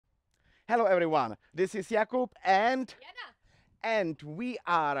Hello everyone, this is Jakub and Jana. we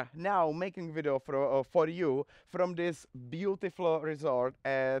are now making video for you from this beautiful resort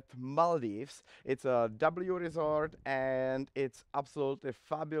at Maldives. It's a W resort and it's absolutely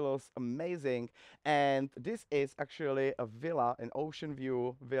fabulous, amazing. And this is actually a villa, an ocean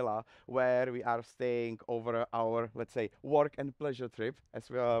view villa, where we are staying over our, let's say, work and pleasure trip as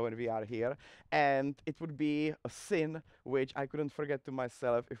well when we are here. And it would be a sin which I couldn't forget to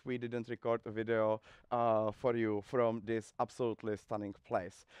myself if we didn't record a video for you from this absolutely stunning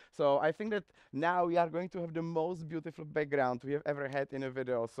place. So I think that now we are going to have the most beautiful background we have ever had in a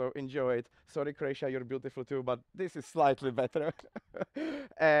video, so enjoy it. Sorry Croatia, you're beautiful too, but this is slightly better.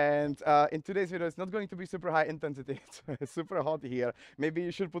 And in today's video, it's not going to be super high intensity, it's super hot here. Maybe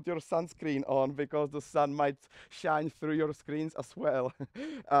you should put your sunscreen on because the sun might shine through your screens as well.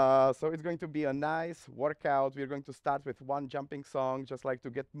 So it's going to be a nice workout. We're going to start with one jumping song, just like to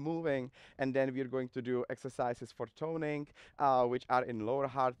get moving, and then we're going to do exercises for toning, which are in lower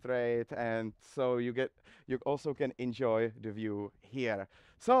heart rate, and so you also can enjoy the view here.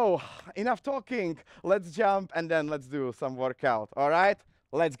 So enough talking, let's jump and then let's do some workout. All right,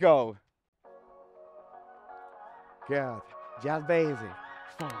 let's go. Good, just basic,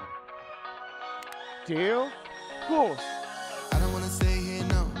 fun. Two, pulse. I don't wanna stay here,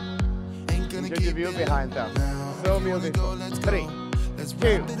 no. Ain't gonna Enjoy the keep view it behind up them. now. So If you wanna beautiful. go, let's Three, go. Let's two,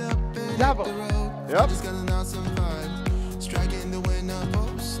 wrap it up and double. hit the road. Yep. Just got an awesome vibe. Striking the winner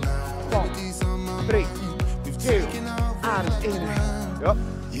post now. Four, Melodies on my three, mind. We've two, taken off and left in. and right. Yep.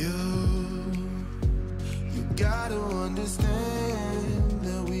 You gotta understand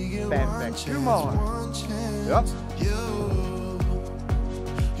that we get Stand one back. chance, Come on. one chance. Yep.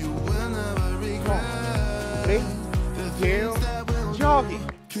 You will never regret Three, the two, things that we'll jogging.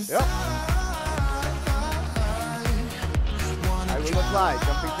 do. 'Cause Yep. I will not lie,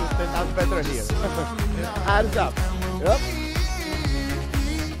 jumping to stand out better here. Hands up. Yep.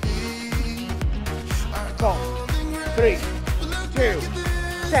 4, 3, 2,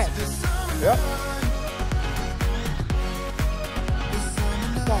 10. Yep.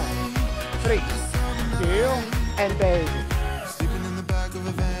 4, 3, 2, and baby. Sleeping in the back of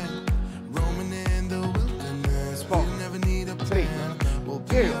a van, roaming in the wilderness. Four, We never need a three, plan. We'll be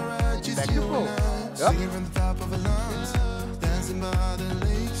two, alright, just back to you full. and I. Yep. Singing from the top of our lungs, dancing by the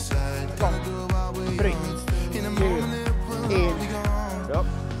lakeside. Four, Gotta do it while we're three, young. In a two, moment it will all in. be gone. Yep.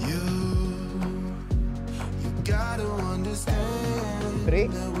 You gotta understand 3,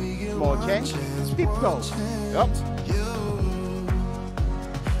 that we get small one change, chance, steep one toe. chance. Yep.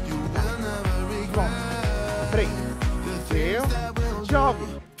 You will never 4, regret 3, the 2, things that we'll jogging.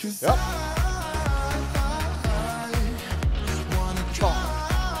 do. 'Cause Yep. I wanna 4,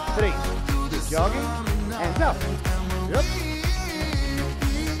 3, keep jogging, and up. Yep.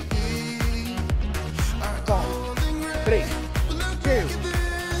 4, 3, 2,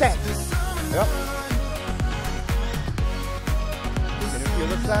 10. Yep. Can you feel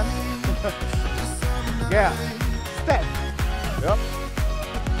the sun? Yeah. Step. Yep.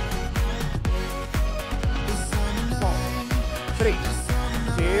 4, 3,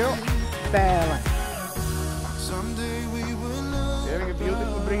 2, balance. someday we will know. You're having a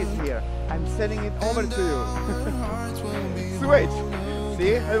beautiful breeze here. I'm sending it over to you. Our hearts will be Switch.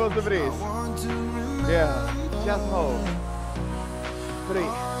 See? It was the breeze. want to remember. Yeah. Just hold. 3,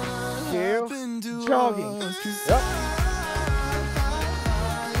 2, jogging. Yep.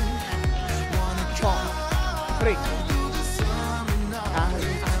 4, 3. And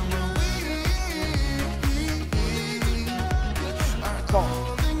 4,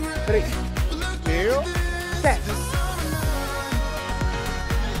 3, 2, 10.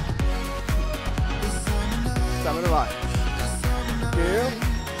 Summer vibe. 2,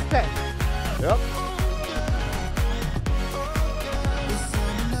 10. Yep.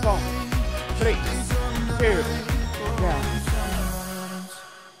 4, 3, 2. Yeah.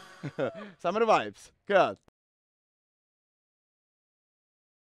 Summer vibes. Good.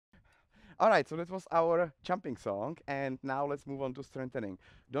 All right, so that was our jumping song, and now let's move on to strengthening.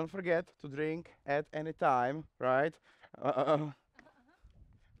 Don't forget to drink at any time, right?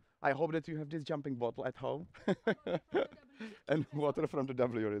 I hope that you have this jumping bottle at home and water from the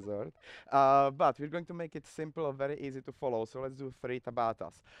W resort. But we're going to make it simple, very easy to follow. So let's do 3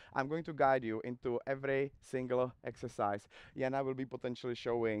 tabatas. I'm going to guide you into every single exercise. Jana will be potentially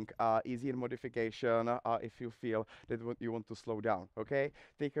showing easier modification if you feel that you want to slow down. Okay,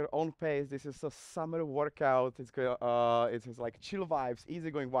 take your own pace. This is a summer workout. It's like chill vibes,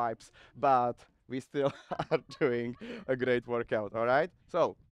 easygoing vibes, but we still are doing a great workout. All right,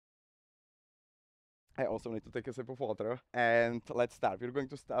 so I also need to take a sip of water, and let's start. We're going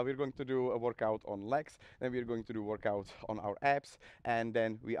to start. We're going to do a workout on legs, then we're going to do workout on our abs, and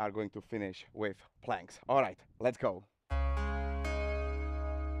then we are going to finish with planks. All right, let's go.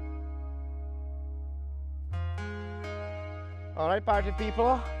 All right, party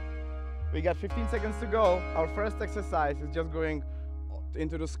people. We got 15 seconds to go. Our first exercise is just going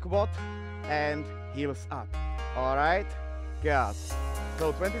into the squat and heels up. All right, good.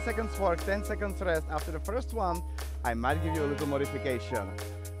 So 20 seconds work, 10 seconds rest. After the first one, I might give you a little modification.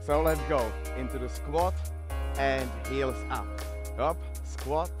 So let's go into the squat and heels up. Up,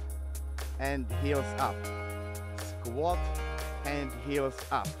 squat and heels up. Squat and heels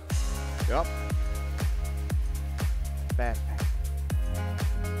up. Up. Perfect.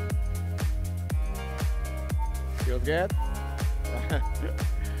 Feels good?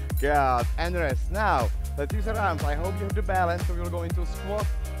 Good. And rest. Now, let's use our arms. I hope you have the balance. So we'll go into squat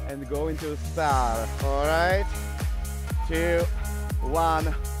and go into star. All right. 2,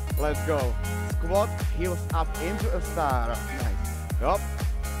 1. Let's go. Squat, heels up into a star. Nice. Up.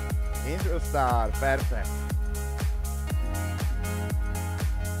 Into a star. Perfect.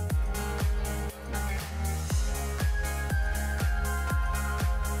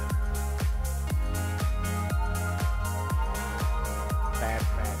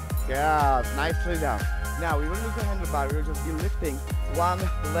 Good, nicely done. Now we will use the handlebar, we will just be lifting one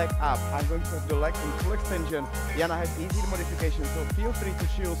leg up. I'm going to have the leg in full extension. Jana has easy modification, so feel free to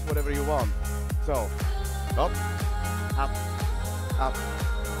choose whatever you want. So, up, up, up,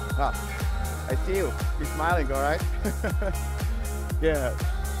 up. I see you, you're smiling, all right? Good.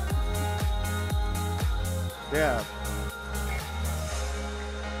 Good.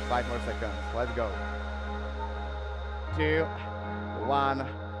 5 more seconds, let's go. 2, 1.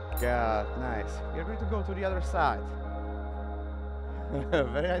 Good, nice. We're going to go to the other side.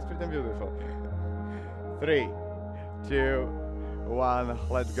 Very nice, pretty and beautiful. 3, 2, 1,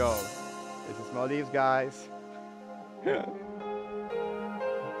 let's go. This is Maldives, guys. Good.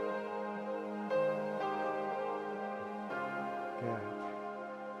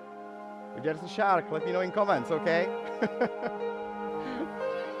 If there's a shark, let me know in comments, okay?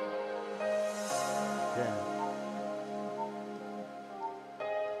 Yeah.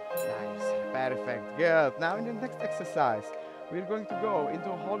 Perfect, good. Now in the next exercise, we're going to go into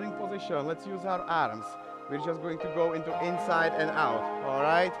a holding position. Let's use our arms. We're just going to go into inside and out, all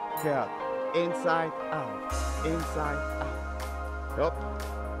right? Good. Inside, out, inside, out. Up.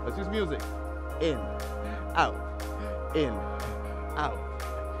 Let's use music. In, out, in, out,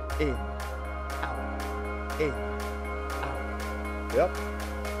 in, out, in, out. Yup,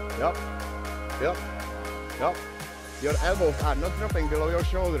 yup, yup, yup. Your elbows are not dropping below your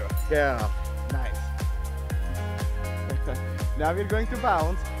shoulder. Yeah. Nice. Now we're going to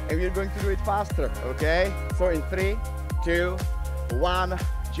bounce and we're going to do it faster, okay? So in 3, 2, 1,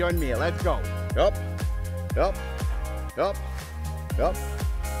 join me. Let's go. Up, up, up, up,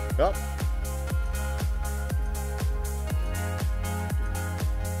 up.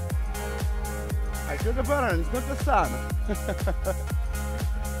 I feel the burn, it's not the sun.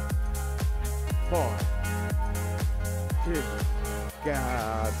 4, 2, good,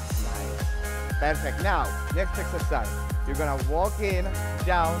 nice. Perfect. Now, next exercise. You're gonna walk in,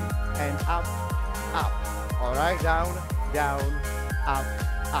 down, and up, up. All right, down, down, up,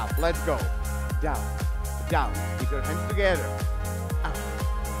 up. Let's go. Down, down. Keep your hands together. Up.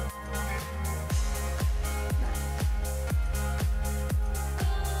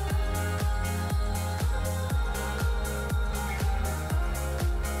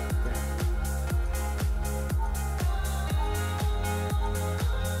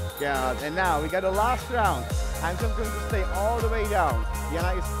 Good. And now we got the last round. I'm just going to stay all the way down.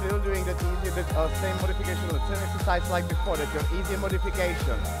 Jana is still doing the same modification, the same exercise like before. That's your easy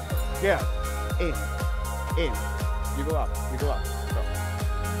modification. Good. In. In. You go up. You go up. Go.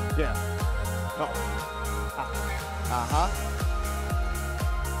 Yeah. Go. Up. Uh-huh.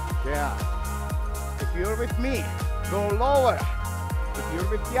 Yeah. If you're with me, go lower. If you're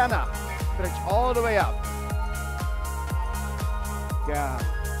with Jana, stretch all the way up. Yeah.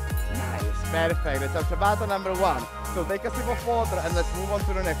 Nice, perfect. That's our Tabata number 1. So take a sip of water and let's move on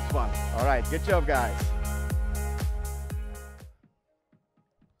to the next one. All right, good job, guys.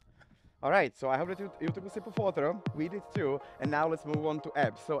 All right, so I hope that you took a sip of water. We did too. And now let's move on to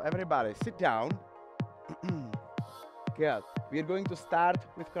abs. So everybody, sit down. Good. We're going to start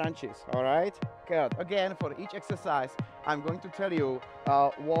with crunches, all right? Good. Again, for each exercise, I'm going to tell you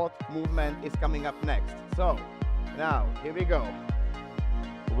what movement is coming up next. So now, here we go.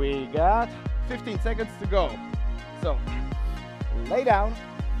 We got 15 seconds to go. So, lay down,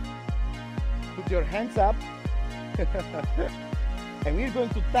 Put your hands up. And we're going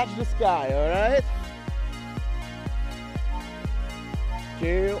to touch the sky, all right?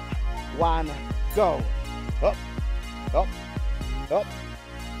 2, 1, go. Up, up, up.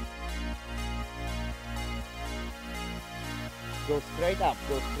 Go straight up,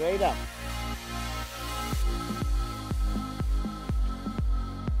 go straight up.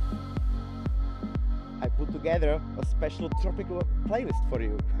 I put together a special tropical playlist for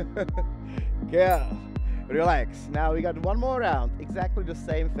you. Good. Relax. Now we got one more round. Exactly the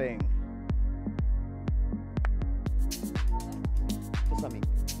same thing.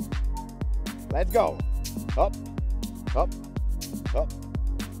 Let's go. Up, up, up.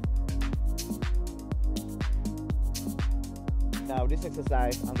 Now this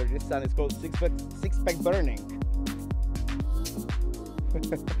exercise under this sun is called six-pack burning.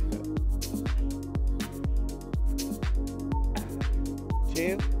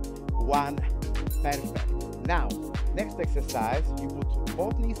 2, 1, perfect. Now, next exercise, you put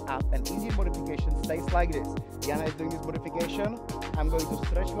both knees up and easy modification stays like this. Jana is doing this modification. I'm going to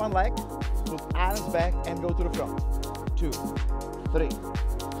stretch one leg, put arms back and go to the front. 2, 3,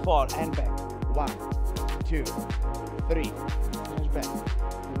 4 and back. 1, 2, 3, stretch back.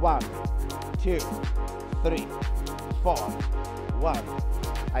 1, 2, 3, 4, 1.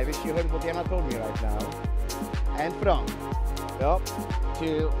 I wish you heard what Jana told me right now. And front. Up,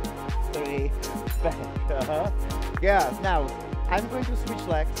 2, 3, back. Yeah, now I'm going to switch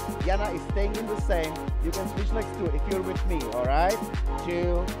legs. Jana is staying in the same. You can switch legs too if you're with me, alright?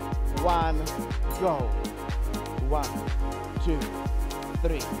 2, 1, go. 1, 2,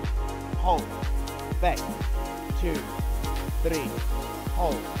 3, hold, back. 2, 3,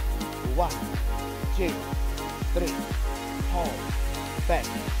 hold. 1, 2, 3, hold, back.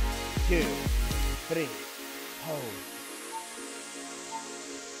 2, 3, hold.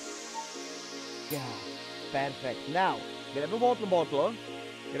 Yeah, perfect. Now, grab a water bottle.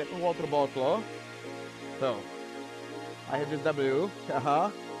 Grab a water bottle. So, I have this W.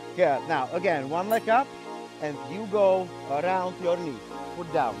 Good. Now, again, one leg up, and you go around your knee.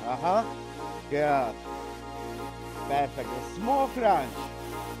 Put down. Good. Perfect. A small crunch,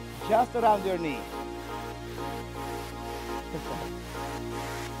 just around your knee.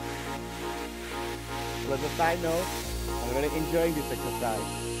 As a side note, I'm really enjoying this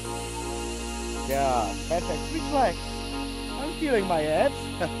exercise. Yeah, perfect. Switch legs. I'm feeling my abs.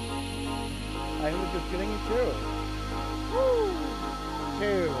 I hope you're feeling it too. Woo.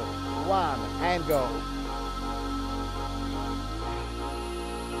 2, 1, and go.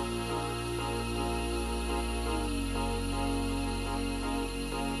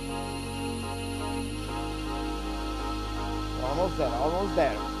 Almost there, almost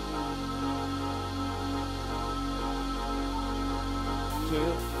there. 2,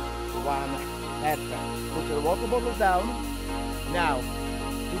 1. Perfect. Put your water bottle down. Now,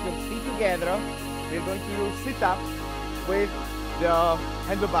 put your feet together. We're going to do sit-ups with the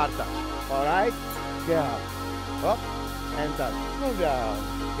handlebar touch. Alright? Yeah. Up and touch. Go down.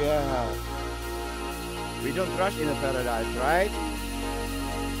 Yeah. We don't rush in a paradise, right?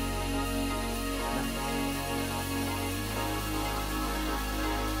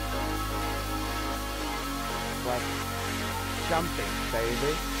 Like jumping,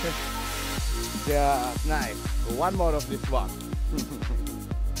 baby. Yeah, nice. One more of this one.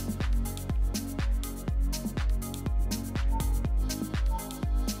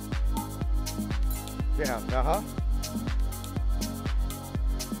 Yeah,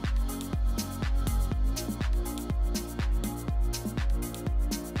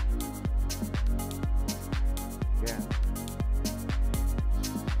 Yeah.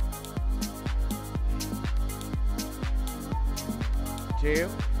 2,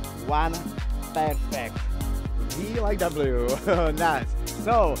 1. Perfect. V like W. Nice.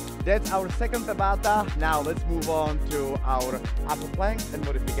 So that's our second tabata. Now let's move on to our upper planks and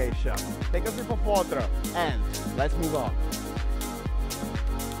modification. Take a sip of water and let's move on.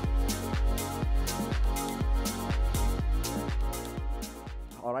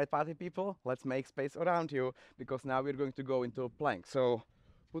 Alright, party people, let's make space around you because now we're going to go into a plank. So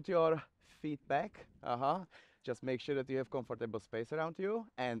put your feet back. Just make sure that you have comfortable space around you,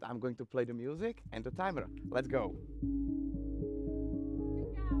 and I'm going to play the music and the timer. Let's go.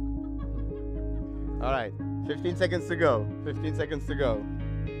 All right, 15 seconds to go. 15 seconds to go.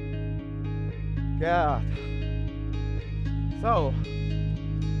 Good. So,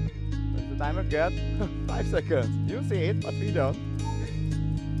 what's the timer? Good. 5 seconds. You see it, but we don't.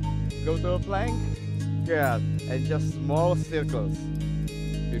 Go to a plank. Good. And just small circles.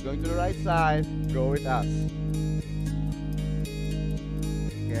 If you're going to the right side, go with us.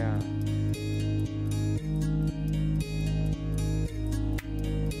 Yeah.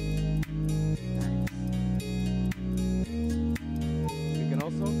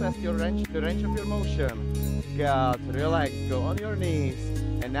 adjust your range, the range of your motion. Good, relax, go on your knees.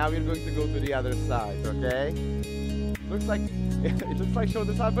 And now we're going to go to the other side, okay? Looks like, it looks like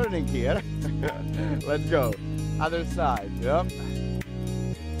shoulders are burning here. Let's go. Other side, yep.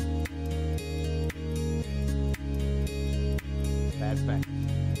 Perfect.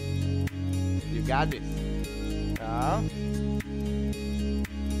 You got this.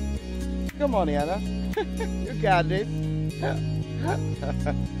 Come on, Jana. You got this.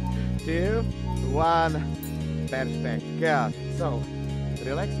 2, 1. Perfect. Good. So,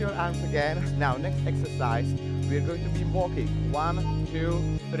 relax your arms again. Now, next exercise, we're going to be walking. 1,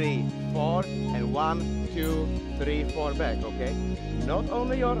 2, 3, 4, and 1, 2, 3, 4 back, okay? Not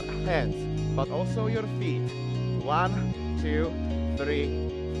only your hands, but also your feet. 1, 2,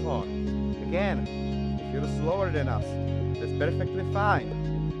 3, 4. Again, if you're slower than us, that's perfectly fine.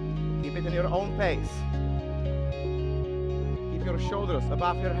 Keep it in your own pace. Keep your shoulders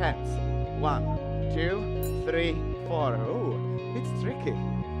above your hands. 1, 2, 3, 4. Ooh, it's tricky.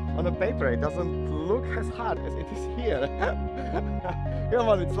 On the paper, it doesn't look as hard as it is here. Come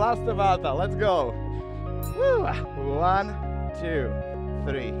on, it's last Tabata. Let's go. Woo. 1, 2,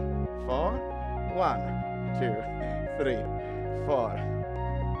 3, 4. 1, 2, 3, 4.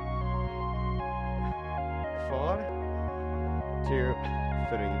 4, 2,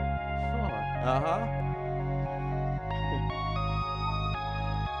 3, 4.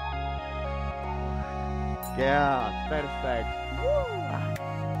 Yeah, perfect.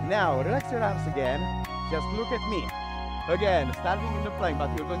 Woo. Now, relax your arms again. Just look at me. Again, starting in the plank, but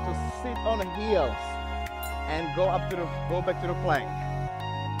you're going to sit on heels and go back to the plank.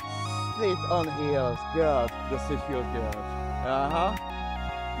 Sit on heels. Good. The sit feels good.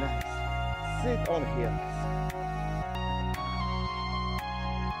 Nice. Sit on heels.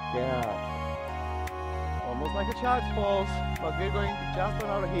 Good. Almost like a child's pose, but we're going just on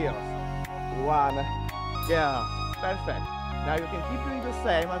our heels. 1. Yeah. Perfect. Now you can keep doing the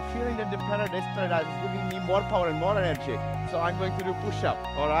same. I'm feeling that the paradise is giving me more power and more energy. So I'm going to do push-up,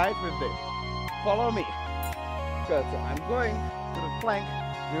 alright, with this. Follow me. Good, so I'm going to the plank,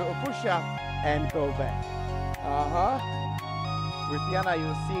 do a push-up, and go back. With Jana,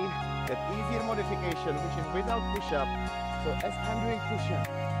 you'll see that easier modification, which is without push-up. So as I'm doing push-up,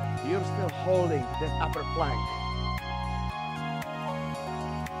 you're still holding that upper plank.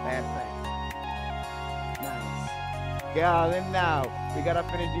 Perfect. Yeah, and now we gotta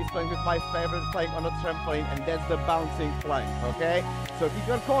finish this plank with my favorite plank on the trampoline, and that's the bouncing plank, okay? So keep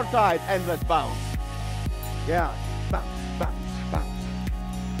your core tight and let's bounce. Yeah, bounce, bounce, bounce.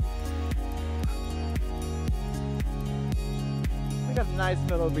 We got a nice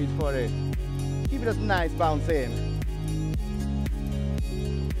mellow beat for it. Keep it a nice bounce in.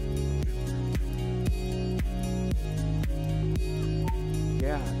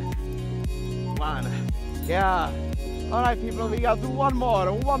 Yeah. 1. Yeah. All right, people, we got to do one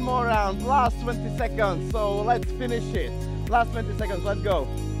more round, last 20 seconds, so let's finish it. Last 20 seconds, let's go.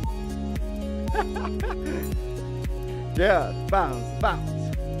 Yeah, bounce, bounce.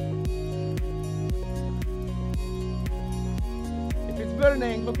 If it's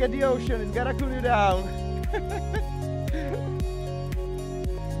burning, look at the ocean, it's gotta cool you down.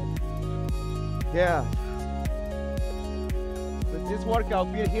 Yeah. With this workout,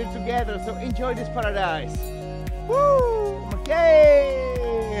 we're here together, so enjoy this paradise. Woo!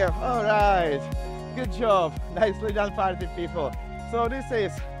 Okay! Alright. Good job. Nicely done, party people. So this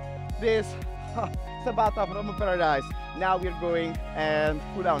is Tabata from paradise. Now we're going and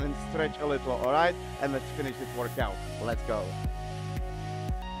cool down and stretch a little, alright? And let's finish this workout. Let's go.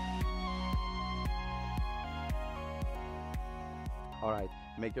 Alright,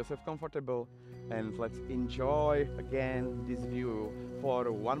 make yourself comfortable and let's enjoy again this view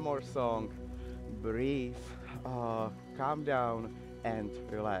for one more song. Breathe. Calm down and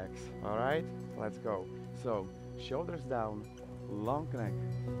relax. All right, let's go. So shoulders down, long neck.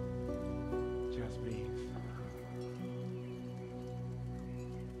 Just breathe.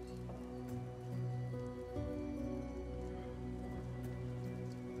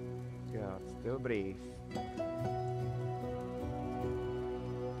 Good. Still breathe.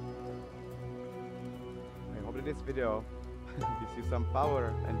 I hope that this video gives you some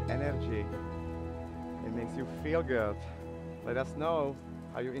power and energy. It makes you feel good. Let us know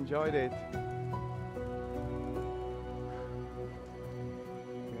how you enjoyed it.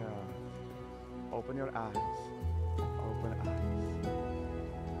 Yeah. Open your eyes. Open eyes.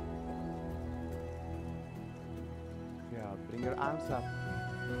 Yeah. Bring your arms up.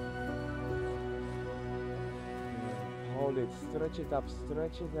 Yeah. Hold it. Stretch it up.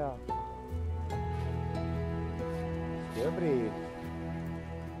 Stretch it up. Still breathe.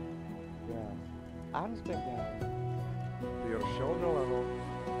 Arms back down to your shoulder level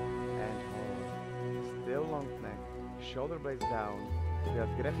and hold. Still long neck. Shoulder blades down. Good.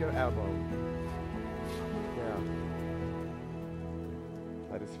 Grab your elbow. Yeah.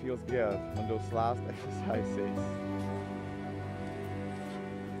 This feels good on those last exercises.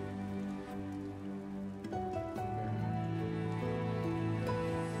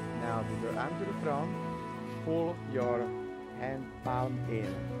 Now bring your arm to the front. Pull your hand palm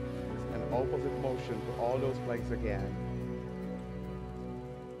in. Just an opposite motion to all those planks again.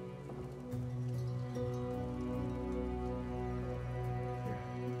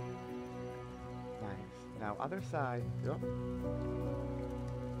 Nice. Now other side. Yep.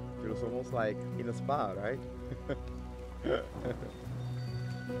 Feels almost like in a spa, right? Oh,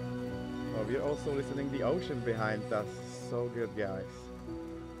 we're also listening to the ocean behind us. So good, guys.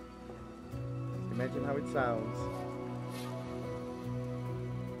 Imagine how it sounds.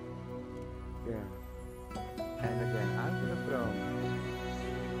 Yeah. And again, arm to the front.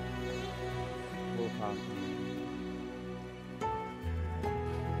 Pull palm.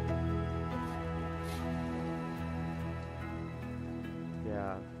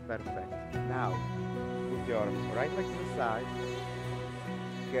 Yeah, perfect. Now, put your right leg to the side.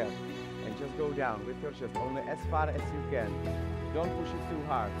 Good. And just go down with your chest only as far as you can. Don't push it too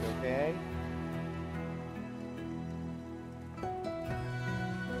hard, okay?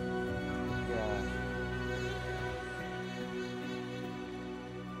 Yeah.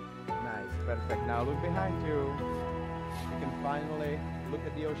 Nice, perfect. Now look behind you. You can finally look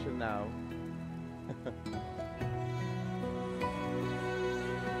at the ocean now.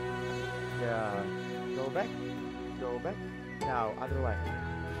 Yeah. Go back. Go back. Now, other way.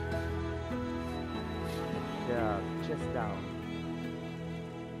 Yeah. Chest down.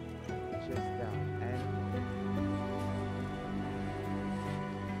 Chest down. And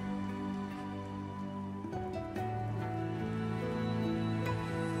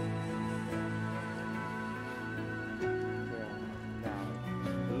yeah. Now,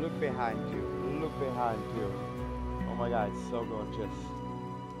 look behind you. Look behind you. Oh my God, it's so gorgeous.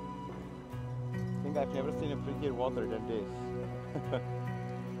 I think I've never seen a prettier water than this.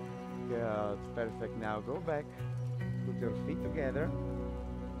 Yeah, it's perfect. Now go back, put your feet together.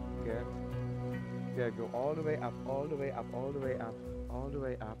 Good. Good. Go all the way up, all the way up, all the way up, all the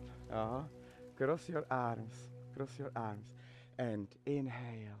way up. Cross your arms, and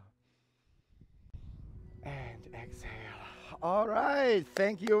inhale and exhale. All right,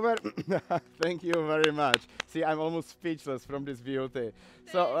 thank you thank you very much. See, I'm almost speechless from this beauty.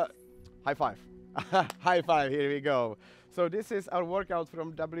 So, high five. High five, here we go. So this is our workout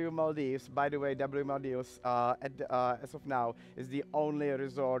from W Maldives. By the way, W Maldives, as of now, is the only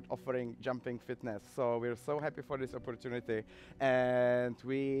resort offering jumping fitness. So we're so happy for this opportunity. And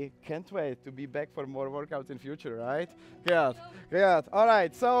we can't wait to be back for more workouts in future, right? Good, good. All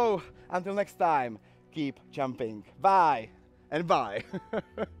right, so until next time, keep jumping. Bye and bye.